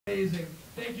Amazing.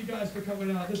 Thank you guys for coming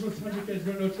out. This was Tundra Kids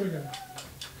with No Trigger.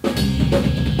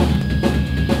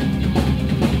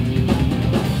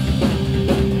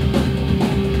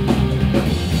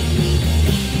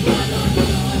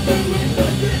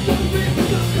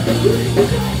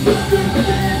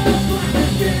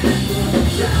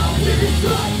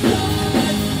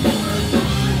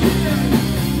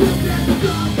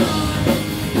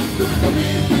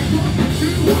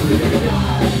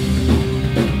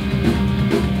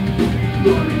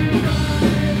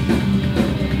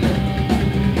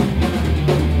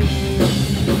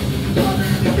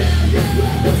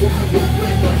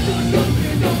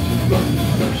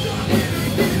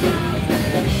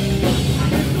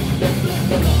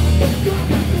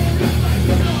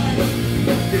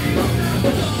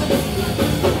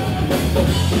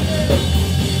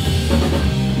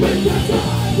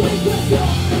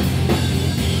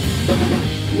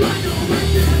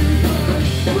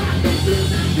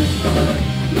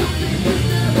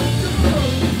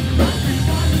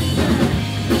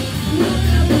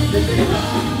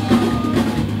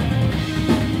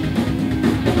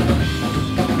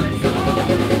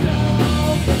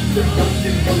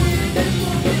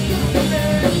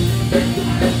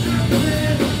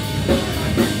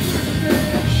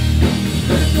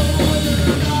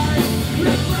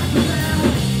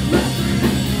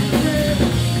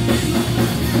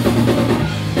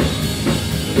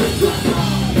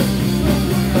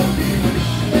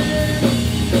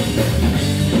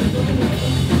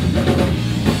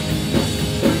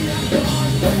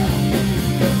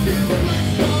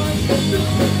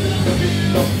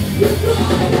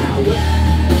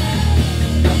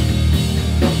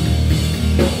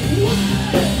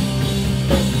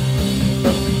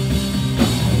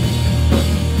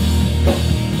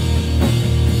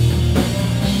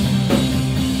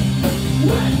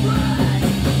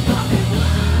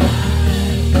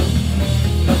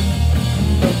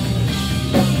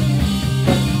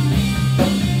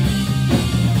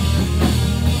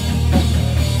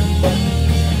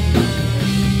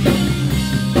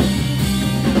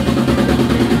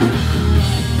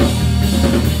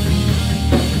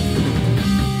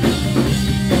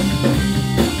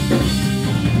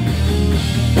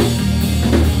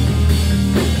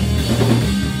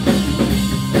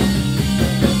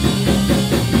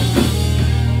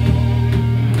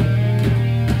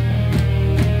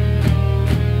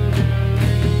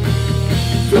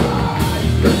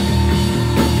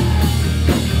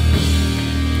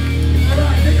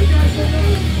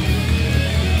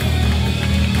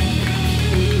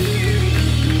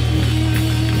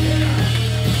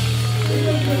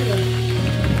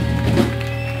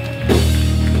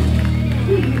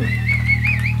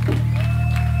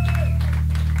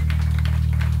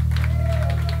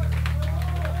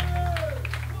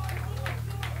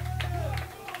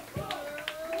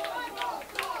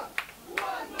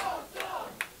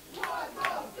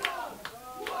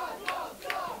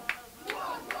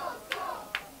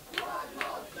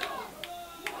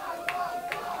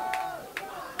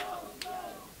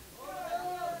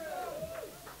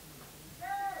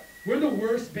 We're the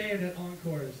worst band at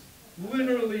encores.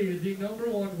 Literally the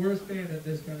 #1 worst band at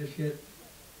this kind of shit.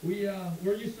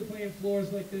 We're used to playing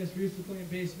floors like this. We're used to playing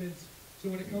basements. So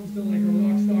when it comes to like a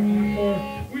rock star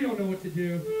encore, we don't know what to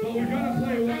do. But we're gonna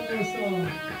play one more song.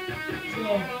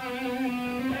 So.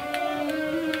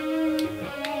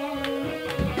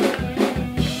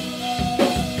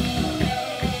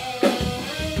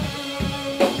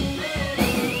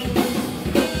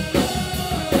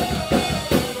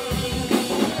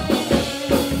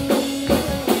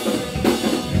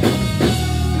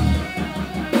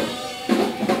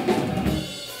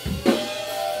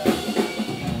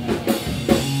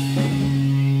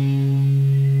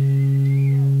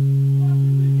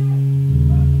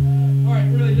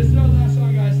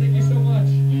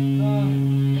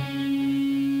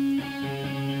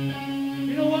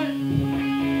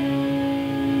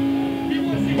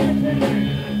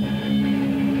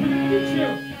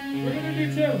 We're gonna do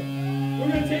two. We're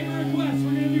gonna take a request.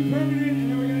 We're gonna do permanent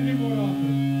and